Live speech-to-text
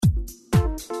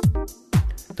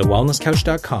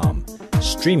TheWellnessCouch.com,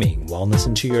 streaming wellness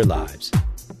into your lives.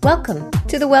 Welcome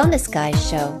to the Wellness Guys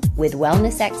Show with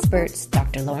wellness experts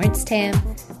Dr. Lawrence Tam,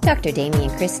 Dr. Damian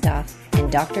Kristof,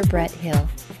 and Dr. Brett Hill.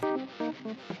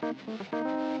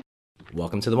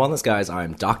 Welcome to the Wellness Guys.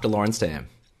 I'm Dr. Lawrence Tam.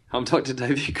 I'm Dr.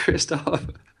 Damian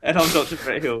Kristof. And I'm Dr.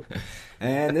 Brett Hill.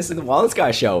 And this is the Wellness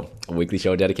Guys Show, a weekly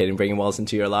show dedicated to bringing wellness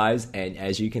into your lives. And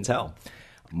as you can tell,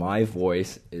 my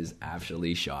voice is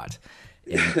absolutely shot.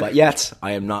 But yet,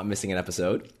 I am not missing an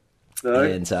episode. No.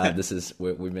 And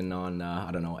we've been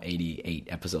on, 88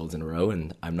 episodes in a row,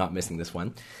 and I'm not missing this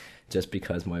one just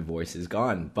because my voice is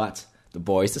gone. But the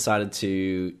boys decided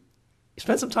to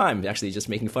spend some time actually just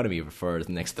making fun of me for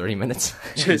the next 30 minutes.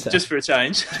 Just for a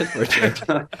change. Just for a change.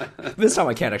 This time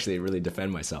I can't actually really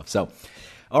defend myself. So,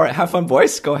 all right, have fun,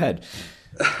 boys. Go ahead.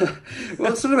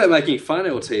 Well, it's not about making fun,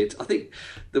 LT. I think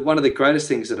that one of the greatest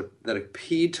things that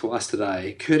appeared to us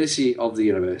today, courtesy of the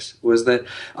universe, was that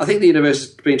I think the universe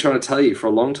has been trying to tell you for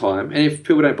a long time, and if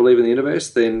people don't believe in the universe,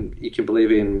 then you can believe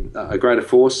in a greater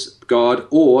force, God,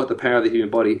 or the power of the human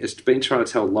body. It's been trying to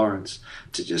tell Lawrence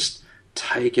to just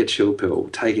take a chill pill,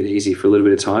 take it easy for a little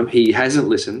bit of time. He hasn't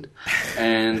listened,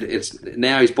 and it's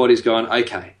now his body's gone,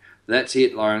 okay, that's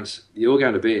it, Lawrence. You're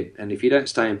going to bed. And if you don't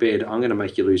stay in bed, I'm going to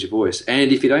make you lose your voice.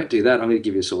 And if you don't do that, I'm going to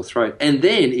give you a sore throat. And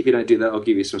then if you don't do that, I'll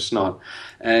give you some snot.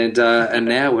 And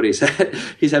now what he's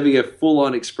having a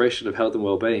full-on expression of health and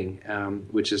well-being,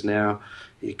 which has now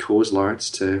caused Lawrence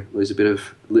to lose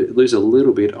a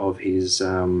little bit of his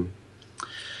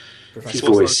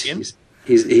voice.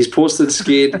 His porcelain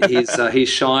skin, his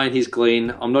shine, his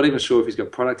gleam. I'm not even sure if he's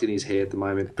got product in his hair at the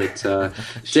moment, but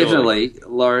definitely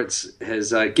Lawrence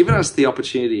has given us the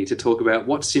opportunity to talk about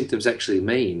what symptoms actually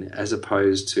mean as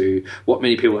opposed to what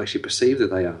many people actually perceive that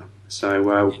they are. So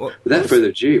without further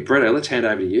ado, Bretto, let's hand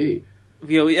over to you.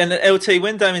 Yeah, and LT,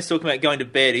 when Damian's talking about going to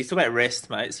bed, he's talking about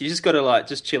rest, mate. So you just got to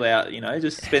just chill out,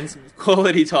 just spend some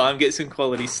quality time, get some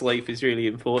quality sleep is really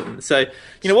important. So,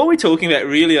 what we're talking about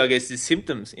really, I guess, is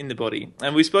symptoms in the body.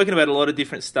 And we've spoken about a lot of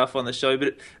different stuff on the show,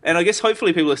 and I guess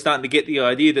hopefully people are starting to get the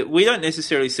idea that we don't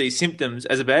necessarily see symptoms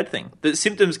as a bad thing, that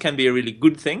symptoms can be a really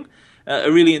good thing.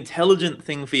 A really intelligent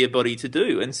thing for your body to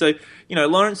do. And so,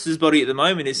 Lawrence's body at the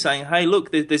moment is saying, hey,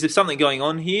 look, there's something going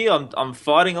on here. I'm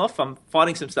fighting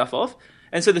some stuff off.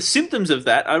 And so the symptoms of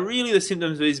that are really the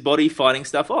symptoms of his body fighting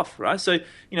stuff off, right? So,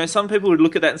 some people would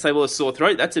look at that and say, well, a sore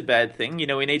throat, that's a bad thing.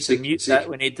 We need to mute that.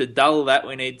 We need to dull that.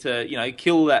 We need to,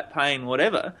 kill that pain,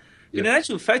 whatever. But in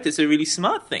actual fact, it's a really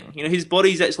smart thing. His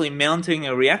body's actually mounting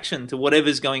a reaction to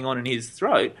whatever's going on in his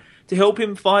throat to help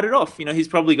him fight it off. He's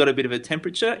probably got a bit of a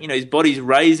temperature. His body's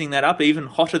raising that up, even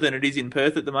hotter than it is in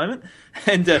Perth at the moment.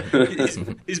 And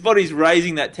his body's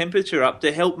raising that temperature up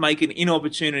to help make an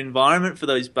inopportune environment for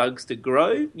those bugs to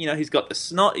grow. He's got the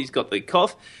snot, he's got the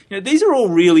cough. These are all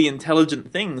really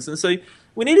intelligent things. And so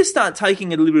we need to start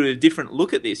taking a little bit of a different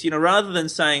look at this. Rather than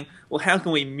saying, well, how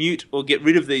can we mute or get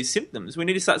rid of these symptoms? We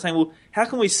need to start saying, well, how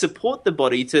can we support the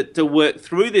body to work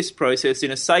through this process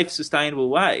in a safe, sustainable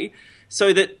way,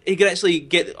 so that he can actually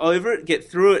get over it, get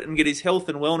through it, and get his health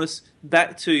and wellness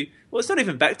back to, well, it's not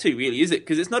even back to really, is it?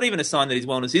 Because it's not even a sign that his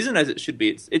wellness isn't as it should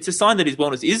be. It's a sign that his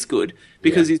wellness is good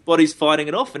because his body's fighting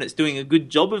it off and it's doing a good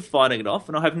job of fighting it off.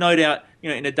 And I have no doubt,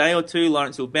 in a day or two,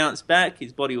 Lawrence will bounce back,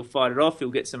 his body will fight it off,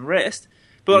 he'll get some rest.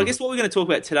 But I guess what we're going to talk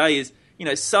about today is,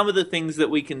 some of the things that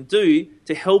we can do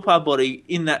to help our body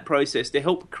in that process, to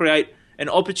help create an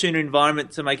opportune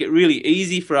environment to make it really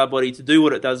easy for our body to do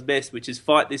what it does best, which is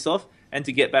fight this off and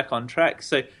to get back on track.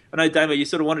 So I know, Damo, you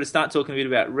sort of wanted to start talking a bit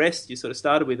about rest. You sort of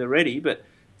started with already, but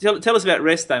tell us about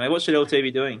rest, Damo. What should LT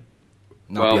be doing?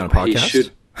 Not be on a podcast? He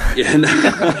should. Yeah.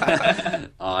 No.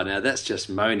 Oh, now that's just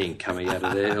moaning coming out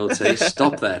of there, LT.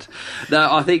 Stop that.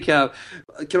 No, I think, can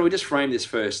we just frame this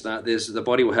first? The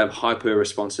body will have hyper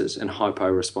responses and hypo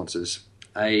responses.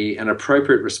 An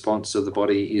appropriate response of the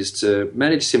body is to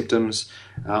manage symptoms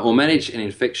or manage an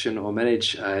infection or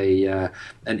manage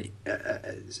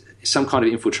some kind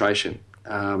of infiltration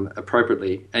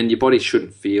appropriately, and your body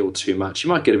shouldn't feel too much. You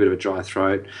might get a bit of a dry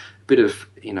throat, a bit of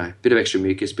extra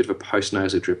mucus, a bit of a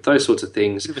post-nasal drip, those sorts of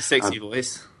things. Bit of a sexy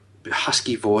voice.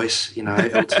 Husky voice,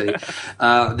 LT.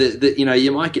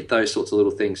 You might get those sorts of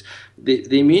little things.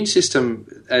 The immune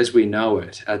system, as we know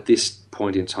it at this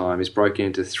point in time, is broken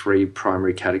into three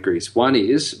primary categories. One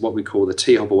is what we call the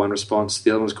T helper 1 response.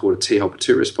 The other one's called a T helper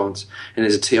 2 response, and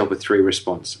there's a T helper 3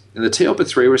 response. And the T helper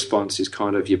 3 response is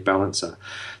kind of your balancer.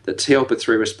 The T helper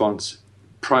 3 response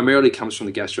primarily comes from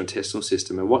the gastrointestinal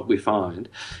system, and what we find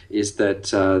is that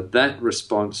that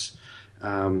response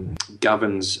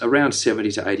governs around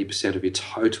 70 to 80% of your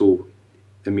total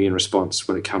immune response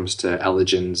when it comes to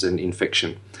allergens and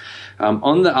infection.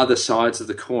 On the other sides of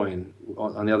the coin,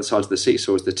 on the other sides of the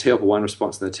seesaw, is the TLP1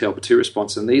 response and the TLP2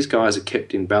 response, and these guys are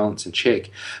kept in balance and check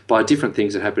by different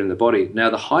things that happen in the body. Now,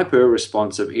 the hyper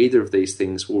response of either of these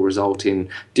things will result in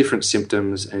different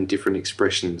symptoms and different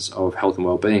expressions of health and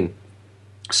well-being.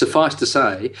 Suffice to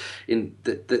say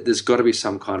that there's got to be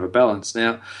some kind of a balance.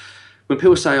 Now, when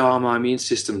people say, oh, my immune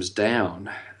system's down,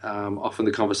 often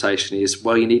the conversation is,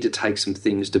 well, you need to take some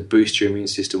things to boost your immune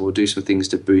system or do some things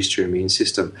to boost your immune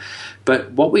system.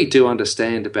 But what we do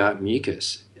understand about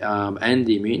mucus and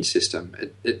the immune system,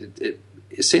 it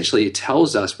essentially it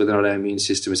tells us whether or not our immune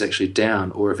system is actually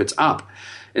down or if it's up.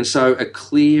 And so a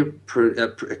clear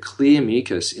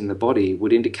mucus in the body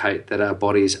would indicate that our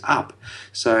body is up.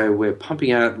 So we're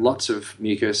pumping out lots of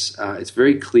mucus. It's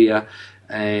very clear,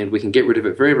 and we can get rid of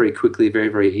it very, very quickly, very,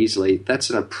 very easily. That's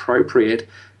an appropriate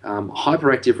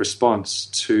hyperactive response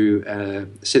to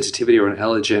a sensitivity or an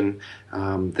allergen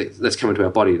that's coming to our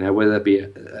body. Now, whether that be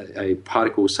a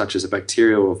particle such as a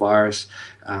bacteria or a virus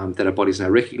that our body's now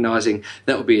recognizing,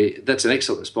 that's an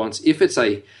excellent response. If it's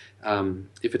an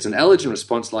allergen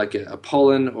response like a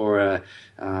pollen or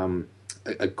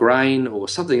a grain or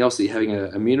something else that you're having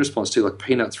an immune response to, like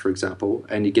peanuts, for example,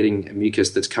 and you're getting a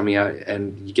mucus that's coming out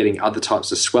and you're getting other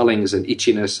types of swellings and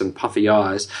itchiness and puffy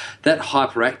eyes, that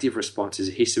hyperactive response is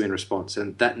a histamine response,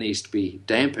 and that needs to be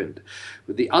dampened.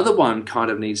 But the other one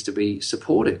kind of needs to be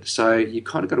supported. So you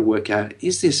kind of got to work out,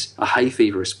 is this a hay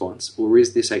fever response or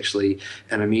is this actually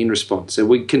an immune response? So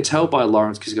we can tell by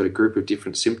Lawrence, because he's got a group of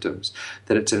different symptoms,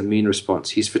 that it's an immune response.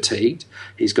 He's fatigued,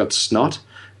 he's got snot,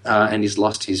 and he's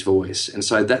lost his voice. And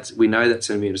so we know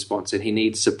that's an immune response, and he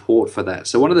needs support for that.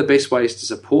 So one of the best ways to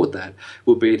support that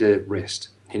would be to rest.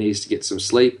 He needs to get some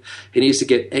sleep. He needs to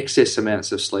get excess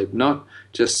amounts of sleep, not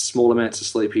just small amounts of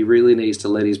sleep. He really needs to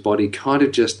let his body kind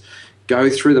of just go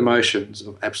through the motions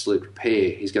of absolute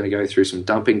repair. He's going to go through some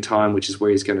dumping time, which is where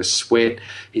he's going to sweat.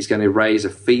 He's going to raise a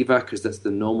fever because that's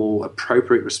the normal,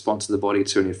 appropriate response of the body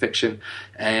to an infection.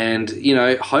 And,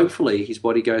 hopefully his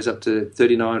body goes up to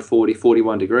 39, 40,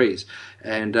 41 degrees.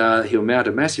 And he'll mount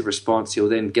a massive response. He'll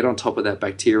then get on top of that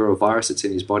bacteria or virus that's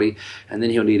in his body, and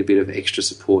then he'll need a bit of extra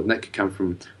support. And that could come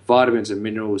from vitamins and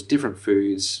minerals, different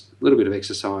foods, a little bit of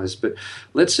exercise. But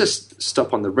let's just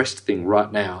stop on the rest thing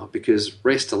right now, because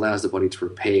rest allows the body to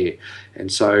repair.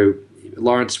 And so,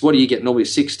 Lawrence, what do you get? Normally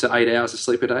 6 to 8 hours of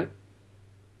sleep a day?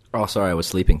 Oh, sorry, I was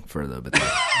sleeping for a little bit there.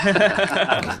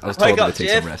 I was told Wake up, to take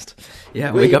Jeff. some rest.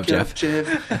 Yeah, wake up, Jeff.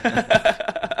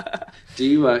 Do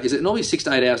you? Is it normally 6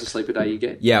 to 8 hours of sleep a day you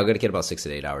get? Yeah, I'm going to get about 6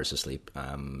 to 8 hours of sleep.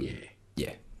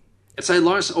 Yeah. And so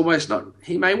Lawrence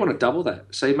he may want to double that.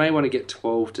 So he may want to get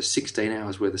 12 to 16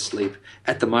 hours worth of sleep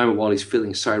at the moment while he's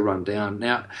feeling so run down.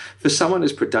 Now, for someone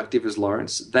as productive as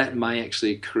Lawrence, that may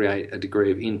actually create a degree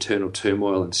of internal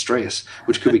turmoil and stress,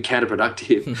 which could be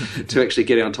counterproductive to actually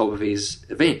getting on top of his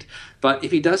event. But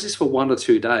if he does this for 1 or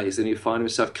 2 days, then he'll find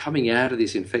himself coming out of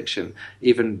this infection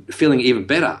feeling even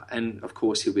better. And, of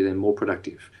course, he'll be then more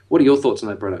productive. What are your thoughts on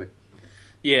that, Bretto?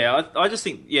 Yeah, I just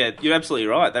think, you're absolutely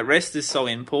right. That rest is so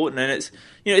important, and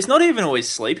it's not even always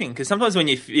sleeping, because sometimes when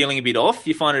you're feeling a bit off,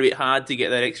 you find it a bit hard to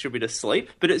get that extra bit of sleep,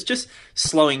 but it's just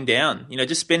slowing down,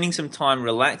 just spending some time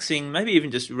relaxing, maybe even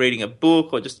just reading a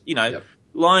book, or just,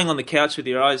 lying on the couch with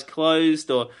your eyes closed,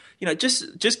 or,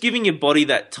 just giving your body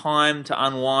that time to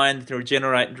unwind, to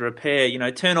regenerate and to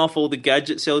repair, turn off all the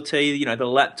gadgets, LT, the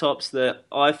laptops, the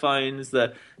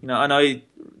iPhones, I know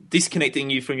disconnecting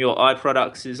you from your eye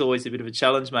products is always a bit of a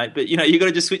challenge, mate. But, you've got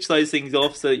to just switch those things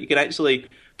off so that you can actually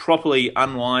properly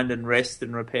unwind and rest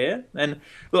and repair. And,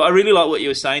 look, I really like what you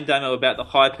were saying, Damo, about the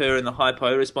hyper and the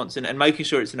hypo response and making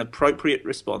sure it's an appropriate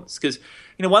response. Because,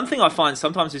 one thing I find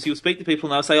sometimes is you'll speak to people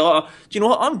and they'll say, oh, do you know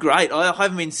what, I'm great. I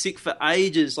haven't been sick for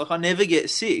ages. Like, I never get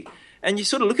sick. And you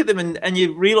sort of look at them and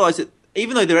you realise that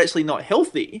even though they're actually not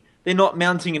healthy, they're not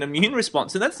mounting an immune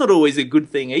response. And that's not always a good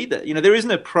thing either. There is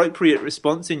an appropriate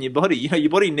response in your body. Your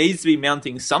body needs to be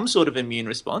mounting some sort of immune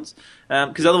response,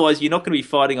 because otherwise you're not going to be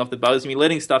fighting off the bugs and you're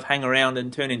letting stuff hang around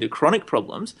and turn into chronic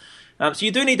problems. So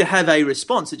you do need to have a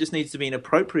response. It just needs to be an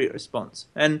appropriate response.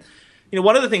 And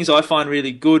one of the things I find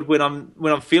really good when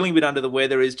I'm feeling a bit under the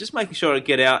weather is just making sure I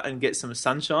get out and get some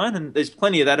sunshine. And there's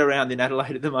plenty of that around in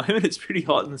Adelaide at the moment. It's pretty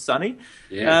hot and sunny.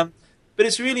 Yeah. But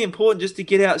it's really important just to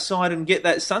get outside and get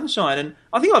that sunshine. And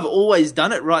I think I've always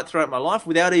done it right throughout my life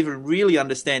without even really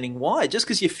understanding why. Just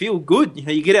because you feel good.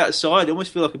 You get outside, you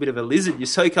almost feel like a bit of a lizard. You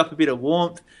soak up a bit of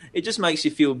warmth. It just makes you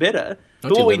feel better.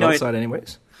 Don't you live outside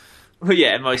anyways? Well,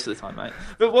 yeah, most of the time, mate.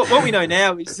 But what we know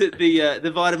now is that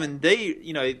the vitamin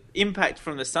D, impact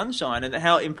from the sunshine and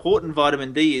how important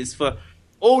vitamin D is for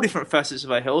all different facets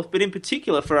of our health, but in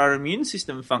particular for our immune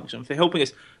system function, for helping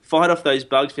us fight off those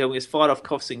bugs, for helping us fight off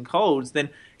coughs and colds, then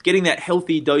getting that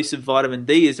healthy dose of vitamin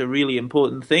D is a really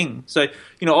important thing. So,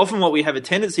 often what we have a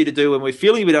tendency to do when we're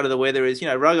feeling a bit under the weather is,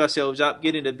 rug ourselves up,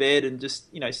 get into bed and just,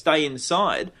 stay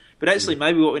inside. But actually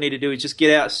maybe what we need to do is just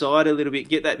get outside a little bit,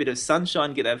 get that bit of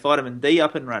sunshine, get that vitamin D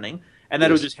up and running, and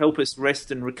that'll just help us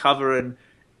rest and recover. And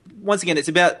once again, it's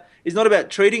not about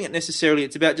treating it necessarily,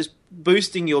 it's about just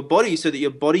boosting your body so that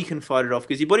your body can fight it off,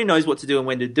 because your body knows what to do and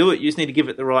when to do it. You just need to give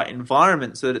it the right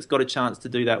environment so that it's got a chance to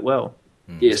do that well.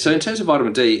 Yeah, so in terms of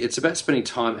vitamin D, it's about spending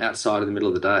time outside in the middle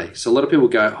of the day. So a lot of people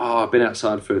go, I've been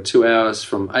outside for 2 hours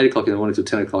from 8 o'clock in the morning till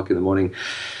 10 o'clock in the morning.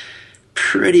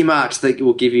 Pretty much that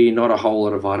will give you not a whole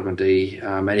lot of vitamin D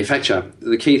manufacture.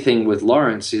 The key thing with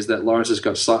Lawrence is that Lawrence has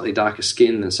got slightly darker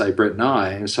skin than, say, Brett and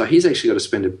I, and so he's actually got to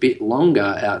spend a bit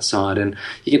longer outside, and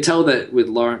you can tell that with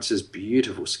Lawrence's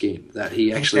beautiful skin that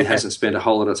he actually hasn't spent a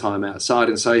whole lot of time outside,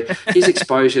 and so his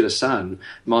exposure to sun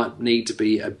might need to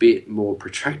be a bit more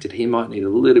protracted. He might need a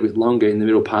little bit longer in the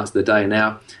middle parts of the day.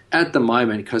 Now, at the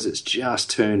moment, because it's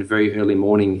just turned very early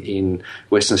morning in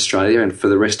Western Australia, and for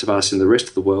the rest of us in the rest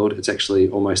of the world, it's actually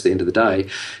almost the end of the day,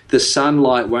 the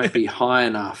sunlight won't be high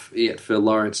enough yet for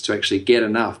Lawrence to actually get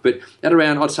enough. But at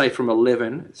around, I'd say from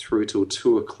 11 through till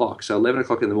 2 o'clock, so 11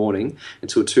 o'clock in the morning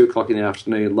until 2 o'clock in the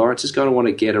afternoon, Lawrence is going to want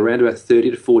to get around about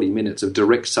 30 to 40 minutes of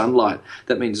direct sunlight.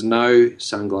 That means no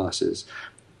sunglasses,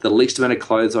 the least amount of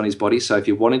clothes on his body. So if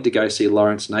you're wanting to go see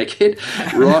Lawrence naked,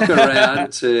 rock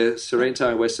around to Sorrento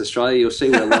in West Australia. You'll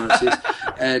see where Lawrence is.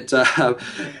 Just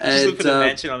look for the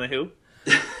mansion on the hill.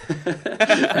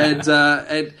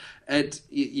 and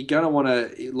you're going to want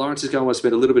to. Lawrence is going to want to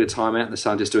spend a little bit of time out in the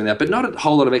sun just doing that, but not a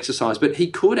whole lot of exercise. But he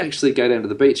could actually go down to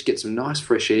the beach, get some nice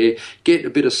fresh air, get a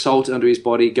bit of salt under his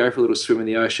body, go for a little swim in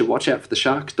the ocean. Watch out for the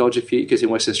sharks, dodge a few, because in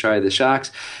Western Australia there's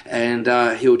sharks, and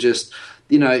he'll just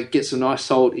get some nice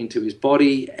salt into his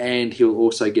body, and he'll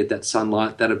also get that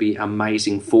sunlight. That'll be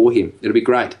amazing for him. It'll be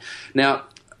great. Now,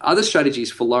 other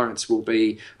strategies for Lawrence will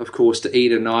be, of course, to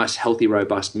eat a nice, healthy,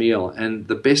 robust meal. And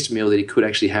the best meal that he could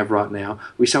actually have right now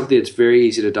will be something that's very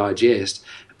easy to digest,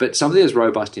 but something that's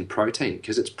robust in protein,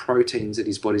 because it's proteins that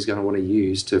his body's going to want to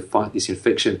use to fight this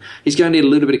infection. He's going to need a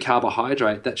little bit of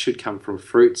carbohydrate. That should come from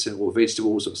fruits or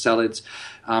vegetables or salads.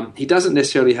 He doesn't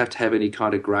necessarily have to have any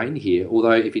kind of grain here,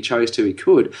 although if he chose to, he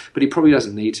could, but he probably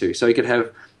doesn't need to. So he could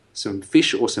have some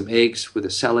fish or some eggs with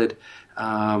a salad,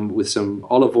 with some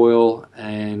olive oil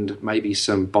and maybe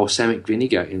some balsamic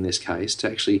vinegar in this case, to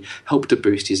actually help to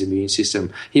boost his immune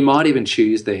system. He might even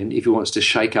choose then, if he wants to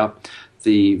shake up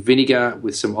the vinegar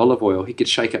with some olive oil, he could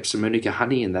shake up some Manuka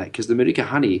honey in that, because the Manuka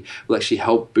honey will actually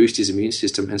help boost his immune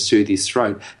system and soothe his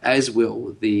throat, as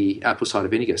will the apple cider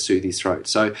vinegar soothe his throat.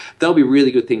 So they'll be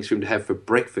really good things for him to have for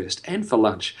breakfast and for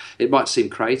lunch. It might seem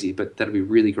crazy, but that'll be a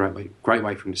really great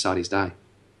way for him to start his day.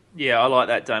 Yeah, I like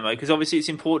that, Damo, because obviously it's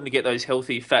important to get those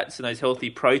healthy fats and those healthy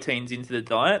proteins into the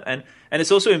diet, and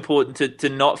it's also important to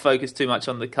not focus too much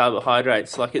on the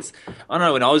carbohydrates. Like I don't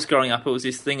know, when I was growing up, it was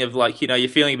this thing of you're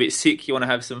feeling a bit sick, you want to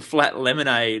have some flat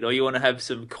lemonade, or you want to have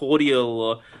some cordial,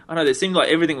 or I don't know, it seemed like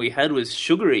everything we had was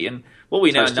sugary, and what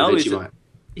we now know is that,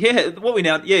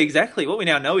 exactly. What we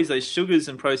now know is those sugars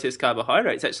and processed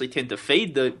carbohydrates actually tend to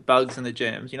feed the bugs and the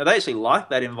germs. They actually like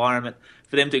that environment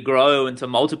for them to grow and to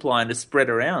multiply and to spread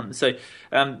around. So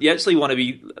you actually want to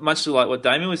be, much like what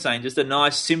Damien was saying, just a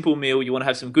nice, simple meal. You want to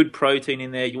have some good protein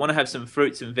in there. You want to have some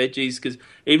fruits and veggies, because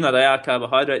even though they are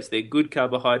carbohydrates, they're good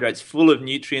carbohydrates full of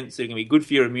nutrients. They're going to be good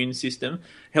for your immune system,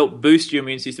 help boost your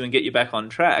immune system and get you back on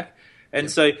track.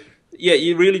 And so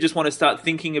you really just want to start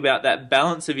thinking about that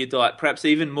balance of your diet, perhaps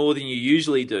even more than you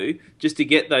usually do, just to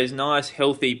get those nice,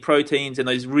 healthy proteins and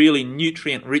those really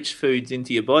nutrient-rich foods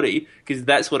into your body, because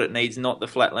that's what it needs, not the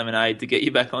flat lemonade, to get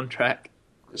you back on track.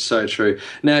 So true.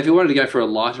 Now, if you wanted to go for a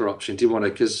lighter option,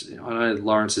 because I know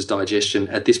Lawrence's digestion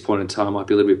at this point in time might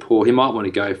be a little bit poor, he might want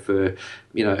to go for,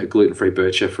 a gluten-free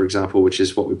bircher, for example, which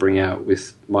is what we bring out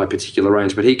with my particular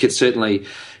range. But he could certainly,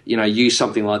 use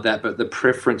something like that. But the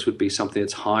preference would be something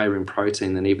that's higher in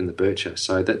protein than even the bircher.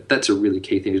 So that's a really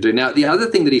key thing to do. Now, the other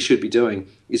thing that he should be doing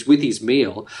is, with his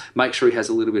meal, make sure he has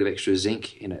a little bit of extra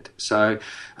zinc in it. So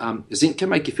zinc can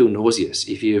make you feel nauseous.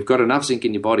 If you've got enough zinc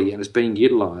in your body and it's being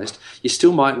utilised, you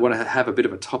still might want to have a bit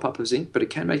of a top-up of zinc, but it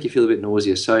can make you feel a bit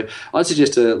nauseous. So I'd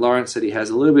suggest to Lawrence that he has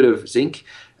a little bit of zinc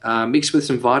mixed with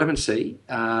some vitamin C,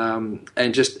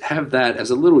 and just have that as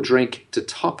a little drink to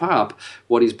top up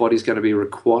what his body's going to be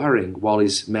requiring while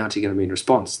he's mounting an immune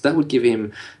response. That would give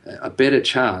him a better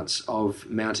chance of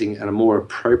mounting a more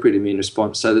appropriate immune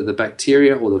response, so that the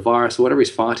bacteria or the virus or whatever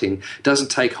he's fighting doesn't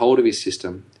take hold of his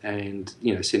system and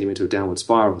send him into a downward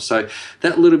spiral. So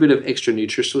that little bit of extra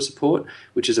nutritional support,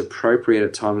 which is appropriate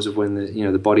at times of when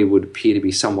the body would appear to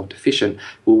be somewhat deficient,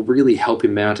 will really help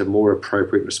him mount a more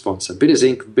appropriate response. A bit of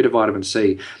zinc, a bit of vitamin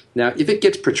C. Now, if it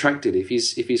gets protracted, if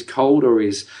his cold or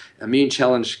his immune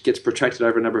challenge gets protracted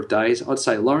over a number of days, I'd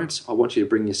say, Lawrence, I want you to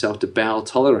bring yourself to bowel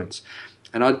tolerance.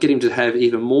 And I'd get him to have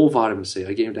even more vitamin C.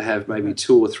 I'd get him to have maybe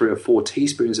 2 or 3 or 4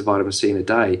 teaspoons of vitamin C in a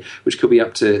day, which could be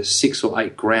up to 6 or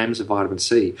 8 grams of vitamin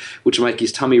C, which will make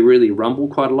his tummy really rumble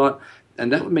quite a lot.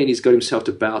 And that would mean he's got himself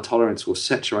to bowel tolerance or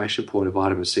saturation point of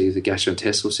vitamin C of the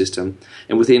gastrointestinal system.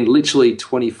 And within literally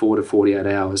 24 to 48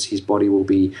 hours, his body will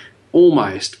be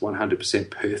almost 100%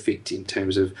 perfect in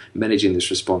terms of managing this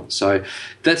response. So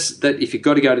that's that. If you've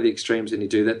got to go to the extremes, then you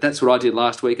do that. That's what I did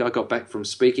last week. I got back from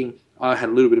speaking. I had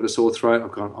a little bit of a sore throat.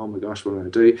 I've gone, oh my gosh, what am I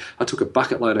going to do? I took a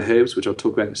bucket load of herbs, which I'll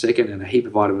talk about in a second, and a heap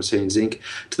of vitamin C and zinc,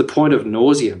 to the point of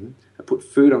nauseum. I put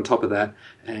food on top of that,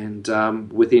 and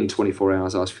within 24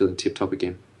 hours, I was feeling tip-top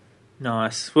again.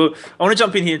 Nice. Well, I want to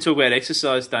jump in here and talk about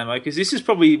exercise, Damo, because this is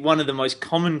probably one of the most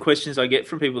common questions I get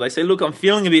from people. They say, look, I'm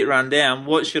feeling a bit run down.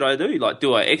 What should I do? Like,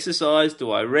 do I exercise?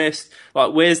 Do I rest?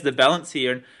 Like, where's the balance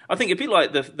here? And I think a bit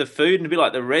like the food and a bit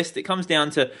like the rest, it comes down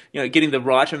to, getting the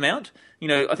right amount.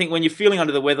 I think when you're feeling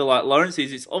under the weather like Lawrence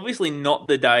is, it's obviously not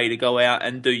the day to go out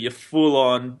and do your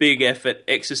full-on, big effort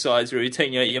exercise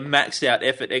routine, your maxed out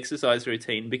effort exercise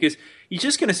routine, because you're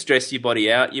just going to stress your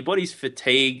body out. Your body's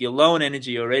fatigued, you're low on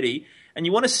energy already, and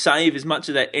you want to save as much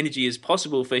of that energy as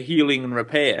possible for healing and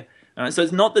repair. So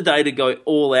it's not the day to go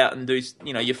all out and do,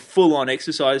 your full-on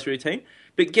exercise routine.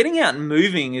 But getting out and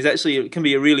moving can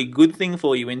be a really good thing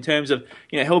for you in terms of,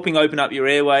 helping open up your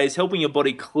airways, helping your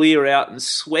body clear out and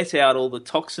sweat out all the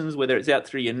toxins, whether it's out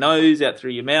through your nose, out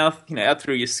through your mouth, out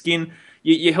through your skin.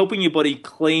 You're helping your body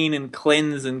clean and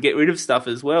cleanse and get rid of stuff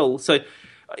as well. So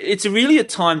it's really a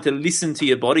time to listen to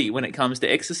your body when it comes to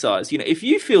exercise. If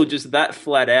you feel just that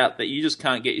flat out that you just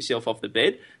can't get yourself off the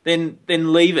bed, then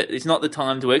leave it. It's not the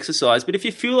time to exercise. But if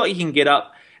you feel like you can get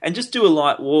up and just do a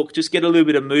light walk, just get a little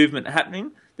bit of movement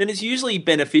happening, then it's usually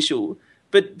beneficial.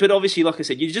 But obviously, like I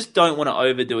said, you just don't want to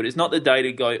overdo it. It's not the day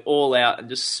to go all out and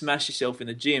just smash yourself in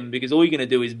the gym, because all you're going to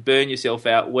do is burn yourself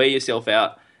out, wear yourself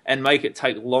out, and make it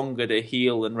take longer to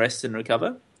heal and rest and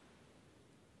recover.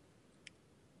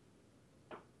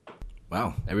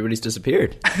 Wow, everybody's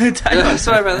disappeared. Sorry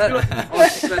about that. I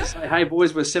was just about to say, hey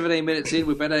boys, we're 17 minutes in.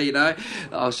 We better,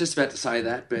 I was just about to say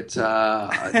that, but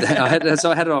I had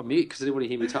it on mute because I didn't want to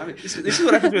hear me typing. This is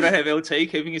what happens when I have LT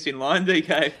keeping us in line,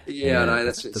 DK. Yeah, I know.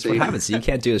 That's what happens. You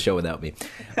can't do the show without me.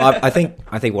 I think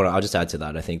what I'll just add to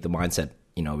that. I think the mindset.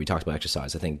 We talked about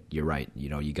exercise. I think you're right.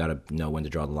 You got to know when to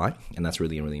draw the line, and that's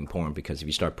really, really important, because if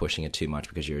you start pushing it too much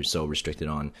because you're so restricted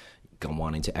on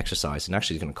wanting to exercise, and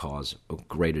actually it's going to cause a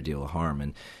greater deal of harm.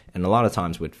 And a lot of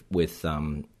times with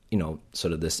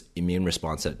sort of this immune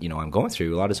response that I'm going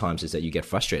through, a lot of times is that you get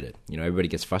frustrated. Everybody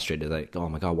gets frustrated, like, oh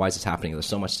my God, why is this happening? There's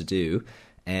so much to do.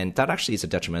 And that actually is a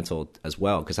detrimental as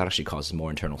well, because that actually causes more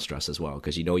internal stress as well,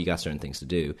 because you got certain things to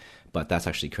do, but that's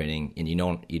actually creating, and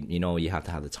you have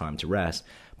to have the time to rest,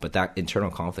 but that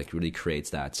internal conflict really creates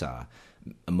that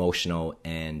emotional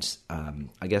and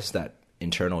I guess that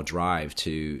internal drive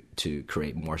to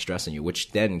create more stress in you,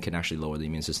 which then can actually lower the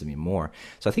immune system even more.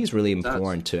 So I think it's really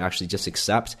important to actually just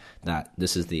accept that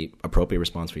this is the appropriate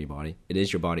response for your body. It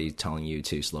is your body telling you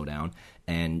to slow down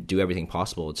and do everything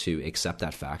possible to accept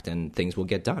that fact, and things will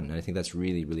get done. And I think that's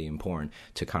really, really important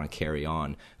to kind of carry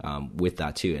on with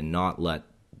that too, and not let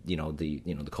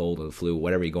the cold or the flu,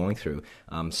 whatever you're going through,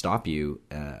 stop you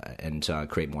and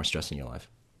create more stress in your life.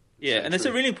 Yeah, and it's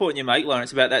a really important you make,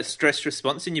 Lawrence, about that stress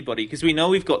response in your body, because we know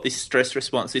we've got this stress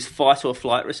response, this fight or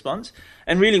flight response.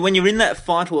 And really, when you're in that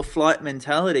fight or flight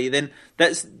mentality, then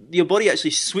your body actually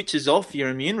switches off your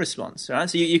immune response, right?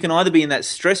 So you can either be in that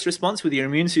stress response with your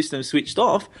immune system switched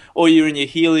off, or you're in your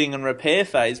healing and repair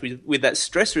phase with that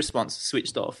stress response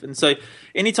switched off. And so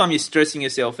anytime you're stressing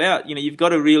yourself out, you've got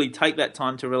to really take that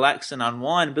time to relax and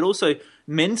unwind, but also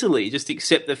mentally just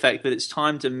accept the fact that it's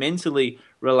time to mentally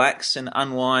relax and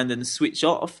unwind and switch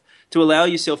off, to allow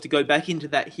yourself to go back into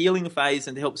that healing phase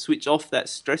and to help switch off that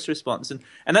stress response. And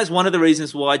that's one of the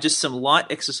reasons why just some light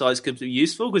exercise could be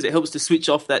useful, because it helps to switch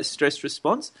off that stress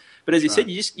response. But as you said,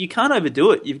 you can't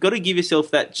overdo it. You've got to give yourself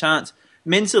that chance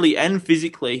mentally and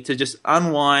physically to just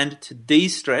unwind, to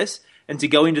de-stress, and to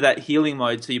go into that healing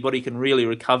mode so your body can really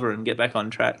recover and get back on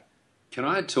track. Can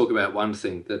I talk about one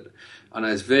thing that I know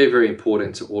is very, very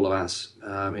important to all of us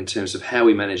in terms of how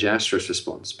we manage our stress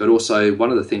response, but also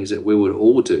one of the things that we would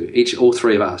all do, all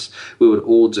three of us, we would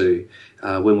all do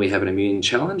when we have an immune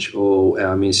challenge or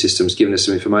our immune system's given us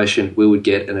some information, we would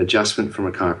get an adjustment from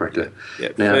a chiropractor.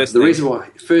 Yep, now, the reason why,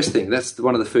 first thing, that's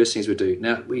one of the first things we do.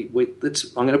 Now, I'm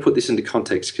going to put this into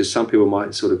context because some people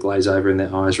might sort of glaze over in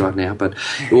their eyes right now,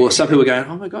 or some people are going,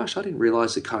 oh my gosh, I didn't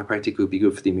realise that chiropractic would be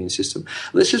good for the immune system.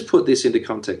 Let's just put this into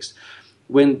context.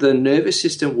 When the nervous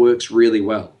system works really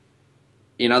well,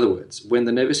 in other words, when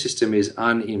the nervous system is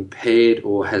unimpaired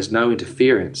or has no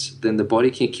interference, then the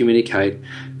body can communicate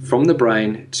from the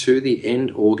brain to the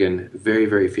end organ very,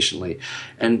 very efficiently.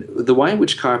 And the way in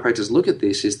which chiropractors look at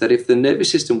this is that if the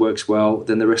nervous system works well,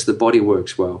 then the rest of the body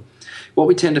works well. What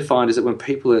we tend to find is that when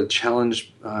people are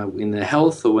challenged in their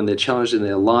health or when they're challenged in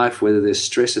their life, whether there's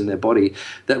stress in their body,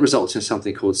 that results in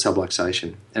something called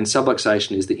subluxation. And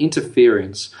subluxation is the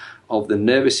interference of the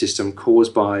nervous system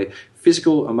caused by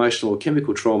physical, emotional, or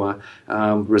chemical trauma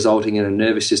resulting in a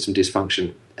nervous system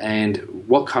dysfunction. And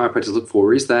what chiropractors look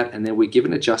for is that, and then we give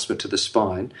an adjustment to the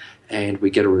spine and we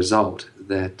get a result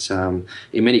that,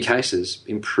 in many cases,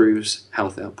 improves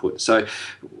health output. So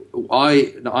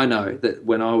I know that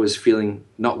when I was feeling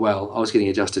not well, I was getting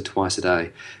adjusted twice a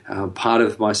day. Part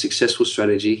of my successful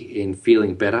strategy in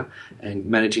feeling better and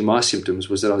managing my symptoms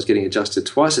was that I was getting adjusted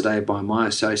twice a day by my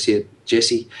associate,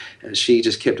 Jessie. She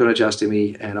just kept on adjusting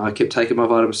me, and I kept taking my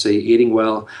vitamin C, eating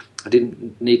well. I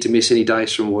didn't need to miss any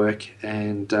days from work,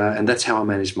 and that's how I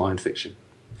managed my infection.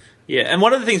 Yeah, and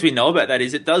one of the things we know about that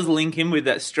is it does link in with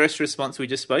that stress response we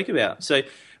just spoke about. So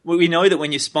we know that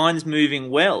when your spine's moving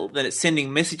well, then it's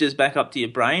sending messages back up to your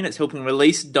brain. It's helping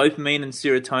release dopamine and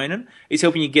serotonin. It's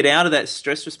helping you get out of that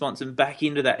stress response and back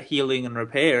into that healing and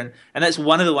repair. And that's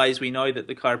one of the ways we know that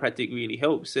the chiropractic really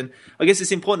helps. And I guess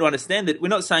it's important to understand that we're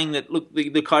not saying that, look, the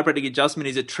chiropractic adjustment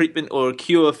is a treatment or a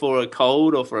cure for a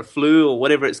cold or for a flu or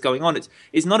whatever it's going on.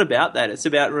 It's not about that. It's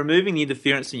about removing the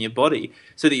interference in your body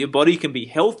so that your body can be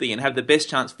healthy and have the best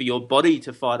chance for your body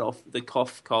to fight off the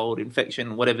cough, cold,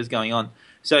 infection, whatever's going on.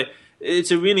 So it's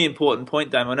a really important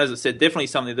point, Damon. As I said, definitely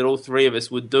something that all three of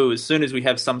us would do as soon as we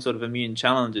have some sort of immune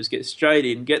challenges, get straight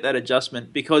in, get that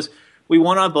adjustment, because we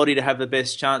want our body to have the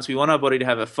best chance. We want our body to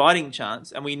have a fighting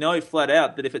chance. And we know flat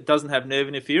out that if it doesn't have nerve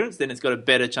interference, then it's got a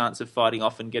better chance of fighting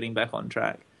off and getting back on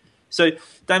track. So,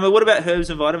 Damon, what about herbs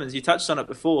and vitamins? You touched on it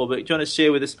before, but do you want to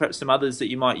share with us perhaps some others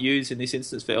that you might use in this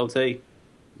instance for LT?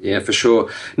 Yeah, for sure.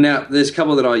 Now, there's a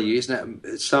couple that I use. Now,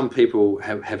 some people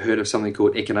have heard of something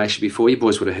called echinacea before. You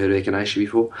boys would have heard of echinacea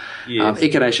before. Yes.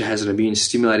 Echinacea has an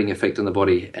immune-stimulating effect on the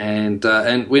body. And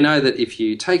we know that if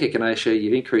you take echinacea,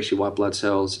 you increase your white blood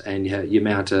cells and you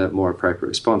mount a more appropriate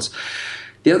response.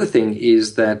 The other thing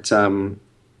is that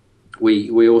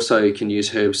we also can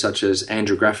use herbs such as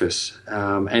andrographis.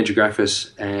 Andrographis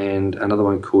and another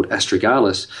one called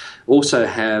astragalus also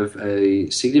have a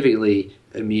significantly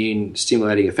immune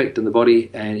stimulating effect in the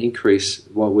body and increase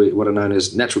what are known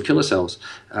as natural killer cells.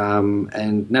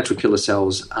 And natural killer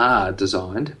cells are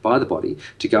designed by the body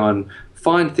to go and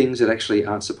find things that actually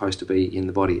aren't supposed to be in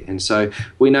the body. And so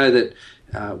we know that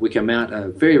we can mount a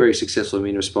very, very successful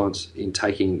immune response in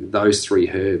taking those three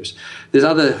herbs. There's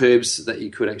other herbs that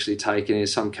you could actually take, and in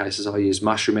some cases I use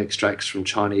mushroom extracts from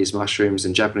Chinese mushrooms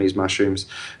and Japanese mushrooms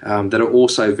that are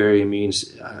also very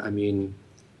immunopotent,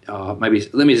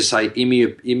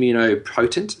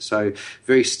 so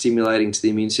very stimulating to the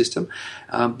immune system.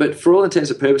 But for all intents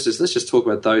and purposes, let's just talk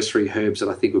about those three herbs that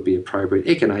I think would be appropriate: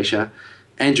 echinacea,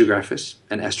 andrographis,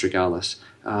 and astragalus.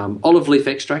 Olive leaf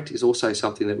extract is also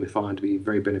something that we find to be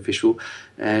very beneficial,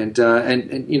 and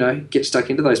get stuck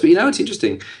into those. But what's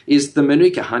interesting is the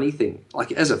Manuka honey thing,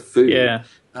 like as a food. Yeah.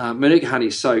 Manuka honey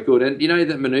is so good. And you know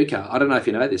that Manuka, I don't know if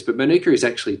you know this, but Manuka is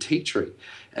actually tea tree.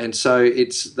 And so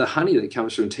it's the honey that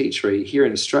comes from tea tree. Here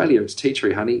in Australia, it's tea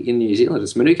tree honey. In New Zealand,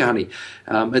 it's Manuka honey.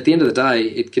 At the end of the day,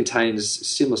 it contains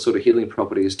similar sort of healing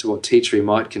properties to what tea tree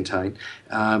might contain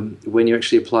when you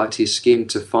actually apply it to your skin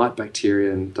to fight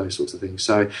bacteria and those sorts of things.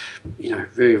 So,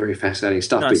 very, very fascinating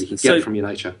stuff, Nice. but you can get it from your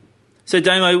nature. So,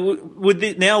 Damo, would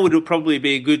it probably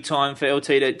be a good time for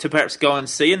LT to perhaps go and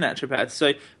see a naturopath?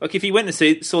 So, like, if he went and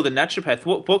saw the naturopath,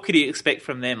 what could he expect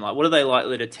from them? Like, what are they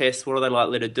likely to test? What are they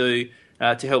likely to do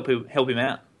to help him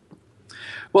out?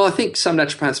 Well, I think some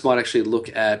naturopaths might actually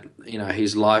look at,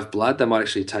 his live blood. They might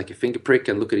actually take a finger prick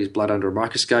and look at his blood under a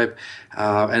microscope,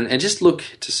 and just look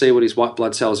to see what his white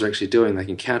blood cells are actually doing. They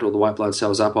can count all the white blood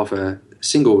cells up off a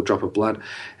single drop of blood,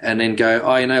 and then go,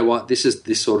 oh, you know what, this is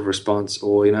this sort of response,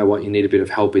 or you know what, you need a bit of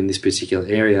help in this particular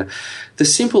area. The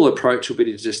simple approach will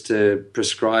be to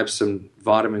prescribe some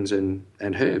vitamins and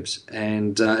herbs,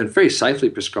 and very safely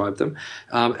prescribe them,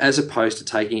 as opposed to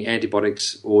taking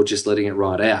antibiotics or just letting it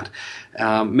ride out.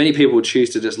 Many people choose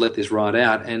to just let this ride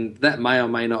out, and that may or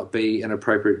may not be an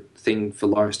appropriate thing for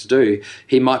Lawrence to do.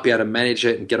 He might be able to manage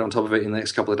it and get on top of it in the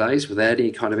next couple of days without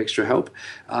any kind of extra help.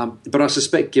 But I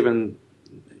suspect, given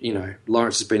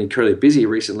Lawrence has been incredibly busy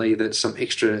recently, that some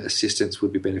extra assistance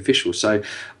would be beneficial. So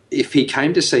if he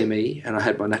came to see me and I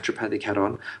had my naturopathic hat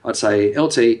on, I'd say,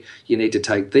 LT, you need to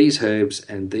take these herbs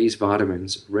and these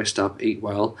vitamins, rest up, eat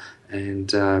well,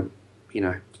 and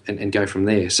and go from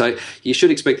there. So you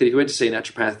should expect that if you went to see a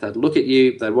naturopath, they'd look at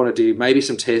you, they'd want to do maybe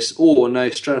some tests, or know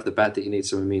straight off the bat that you need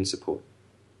some immune support.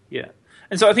 Yeah.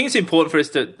 And so I think it's important for us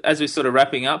to, as we're sort of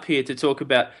wrapping up here, to talk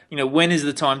about, when is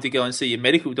the time to go and see your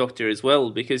medical doctor as well?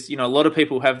 Because, a lot of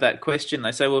people have that question.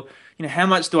 They say, well, how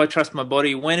much do I trust my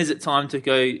body? When is it time to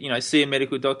go, see a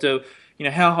medical doctor?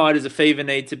 How high does a fever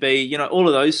need to be? All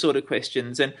of those sort of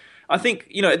questions. And I think,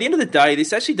 at the end of the day,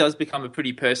 this actually does become a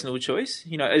pretty personal choice,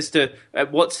 as to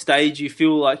at what stage you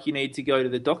feel like you need to go to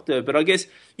the doctor. But I guess,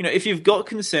 if you've got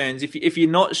concerns, if you're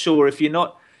not sure, if you're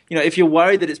not, if you're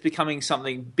worried that it's becoming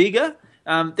something bigger,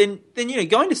 then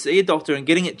going to see a doctor and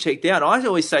getting it checked out, I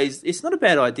always say it's not a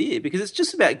bad idea, because it's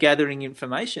just about gathering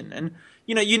information. And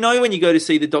when you go to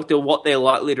see the doctor what they're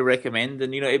likely to recommend,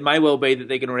 and it may well be that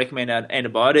they're going to recommend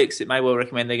antibiotics. It may well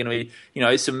recommend they're going to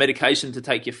be some medication to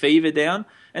take your fever down.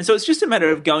 And so it's just a matter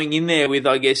of going in there with,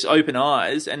 I guess, open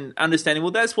eyes and understanding,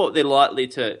 well, that's what they're likely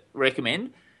to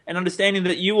recommend. And understanding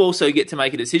that you also get to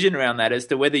make a decision around that as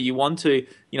to whether you want to,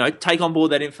 take on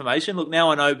board that information. Look,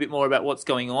 now I know a bit more about what's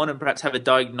going on and perhaps have a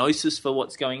diagnosis for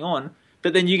what's going on.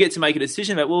 But then you get to make a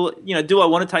decision about, well, do I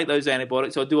want to take those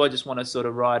antibiotics, or do I just want to sort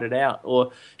of ride it out?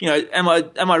 Or, am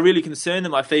I really concerned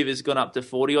that my fever's gone up to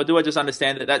 40, or do I just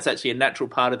understand that that's actually a natural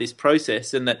part of this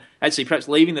process, and that actually perhaps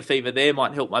leaving the fever there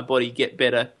might help my body get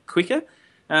better quicker?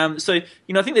 So,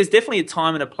 I think there's definitely a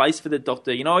time and a place for the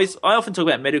doctor. I often talk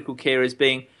about medical care as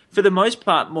being, for the most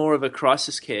part, more of a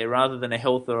crisis care rather than a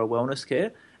health or a wellness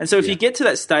care. And so if you get to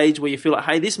that stage where you feel like,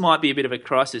 hey, this might be a bit of a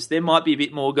crisis, there might be a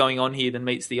bit more going on here than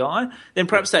meets the eye, then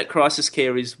perhaps that crisis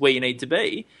care is where you need to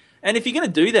be. And if you're going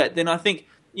to do that, then I think,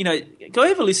 go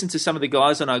have a listen to some of the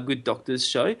guys on our Good Doctors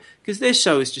show, because their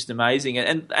show is just amazing.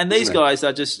 And these guys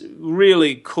are just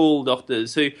really cool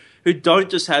doctors who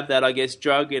don't just have that, I guess,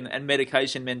 drug and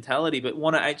medication mentality, but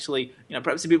want to actually,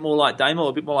 perhaps a bit more like Damo,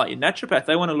 a bit more like your naturopath.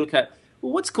 They want to look at,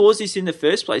 well, what's caused this in the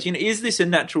first place? Is this a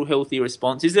natural, healthy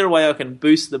response? Is there a way I can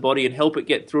boost the body and help it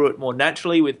get through it more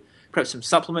naturally with perhaps some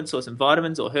supplements or some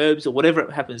vitamins or herbs or whatever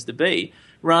it happens to be,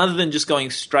 rather than just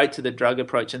going straight to the drug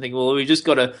approach and thinking, well, we've just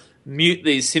got to mute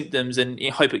these symptoms and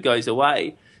hope it goes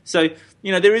away. So,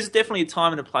 there is definitely a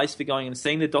time and a place for going and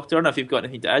seeing the doctor. I don't know if you've got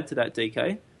anything to add to that,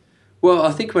 DK. Well,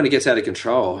 I think when it gets out of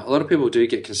control, a lot of people do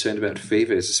get concerned about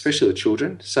fevers, especially with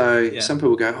children. So some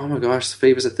people go, oh my gosh, the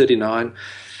fevers are 39.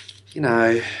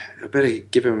 I better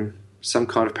give him some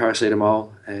kind of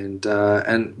paracetamol.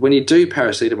 And when you do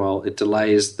paracetamol, it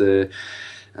delays the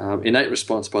innate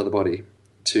response by the body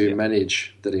to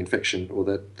manage that infection or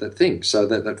that thing, so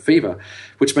that fever,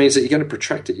 which means that you're going to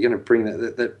protract it. You're going to bring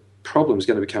that problem is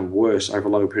going to become worse over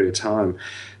a long period of time.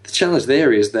 The challenge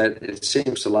there is that it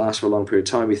seems to last for a long period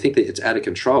of time. You think that it's out of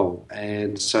control,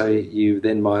 and so you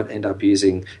then might end up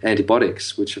using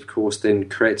antibiotics, which of course then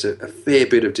creates a fair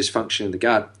bit of dysfunction in the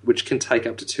gut, which can take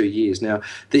up to 2 years. Now,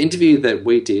 the interview that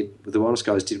we did, the Wellness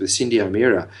Guys did with Cindy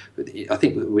O'Meara, I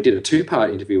think we did a 2-part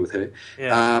interview with her.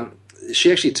 Yeah.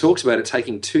 She actually talks about it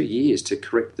taking 2 years to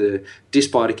correct the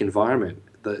dysbiotic environment.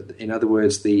 In other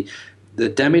words, the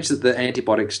damage that the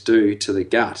antibiotics do to the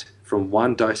gut from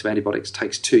one dose of antibiotics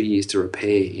takes 2 years to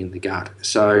repair in the gut.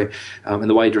 So, and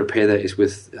the way to repair that is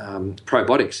with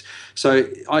probiotics. So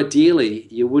ideally,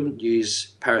 you wouldn't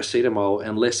use paracetamol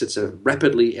unless it's a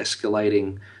rapidly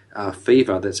escalating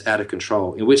fever that's out of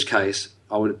control, in which case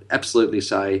I would absolutely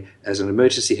say, as an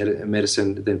emergency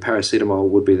medicine, then paracetamol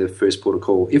would be the first port of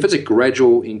call. If it's a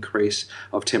gradual increase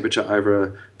of temperature over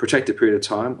a protracted period of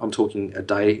time, I'm talking a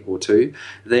day or two,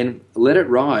 then let it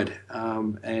ride.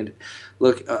 And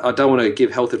look, I don't want to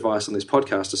give health advice on this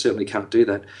podcast. I certainly can't do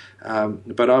that.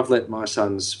 But I've let my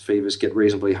son's fevers get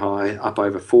reasonably high, up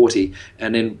over 40,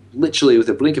 and then literally with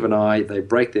a blink of an eye, they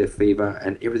break their fever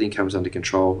and everything comes under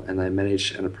control and they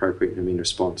manage an appropriate immune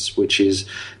response, which is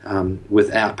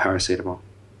without paracetamol.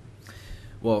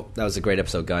 Well, that was a great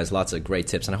episode, guys. Lots of great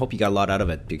tips, and I hope you got a lot out of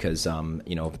it because,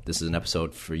 this is an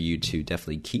episode for you to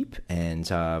definitely keep and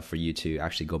for you to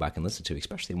actually go back and listen to,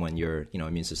 especially when your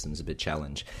immune system is a bit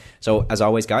challenged. So, as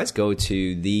always, guys, go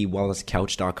to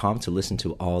thewellnesscouch.com to listen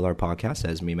to all our podcasts.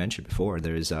 As we mentioned before,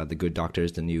 there's The Good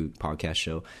Doctors, the new podcast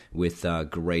show with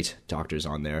great doctors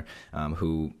on there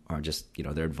who are just,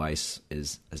 their advice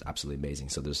is absolutely amazing.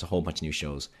 So there's a whole bunch of new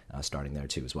shows starting there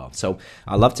too as well. So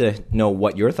I'd love to know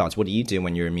what your thoughts. What do you do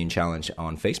when you're immune challenged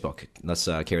on Facebook? Let's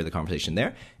carry the conversation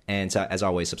there. And as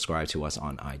always, subscribe to us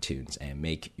on iTunes and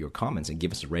make your comments and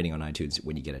give us a rating on iTunes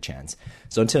when you get a chance.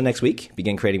 So until next week,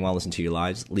 begin creating wellness into your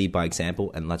lives, lead by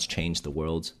example, and let's change the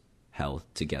world's health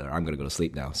together. I'm going to go to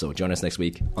sleep now. So join us next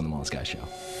week on The Wellness Guy Show.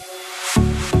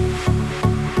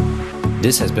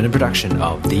 This has been a production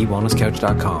of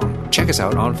TheWellnessCouch.com. Check us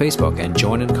out on Facebook and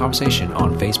join in the conversation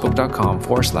on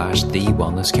Facebook.com/The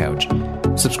Wellness Couch.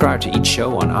 Subscribe to each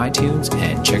show on iTunes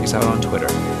and check us out on Twitter.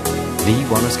 The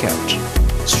Wellness Couch,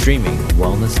 streaming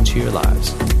wellness into your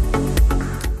lives.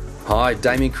 Hi,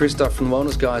 Damien Christoph from The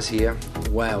Wellness Guys here.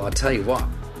 Wow, I tell you what,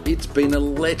 it's been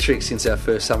electric since our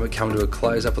first summit come to a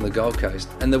close up on the Gold Coast,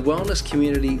 and the wellness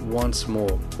community wants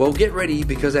more. Well, get ready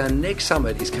because our next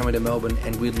summit is coming to Melbourne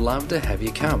and we'd love to have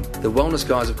you come. The Wellness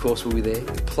Guys, of course, will be there,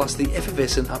 plus the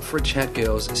effervescent Up for a Chat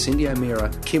girls, Cindy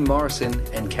O'Meara, Kim Morrison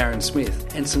and Karen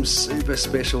Smith, and some super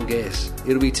special guests.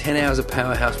 It'll be 10 hours of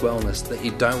powerhouse wellness that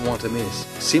you don't want to miss.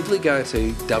 Simply go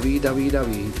to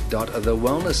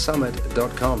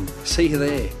www.thewellnesssummit.com. See you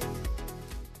there.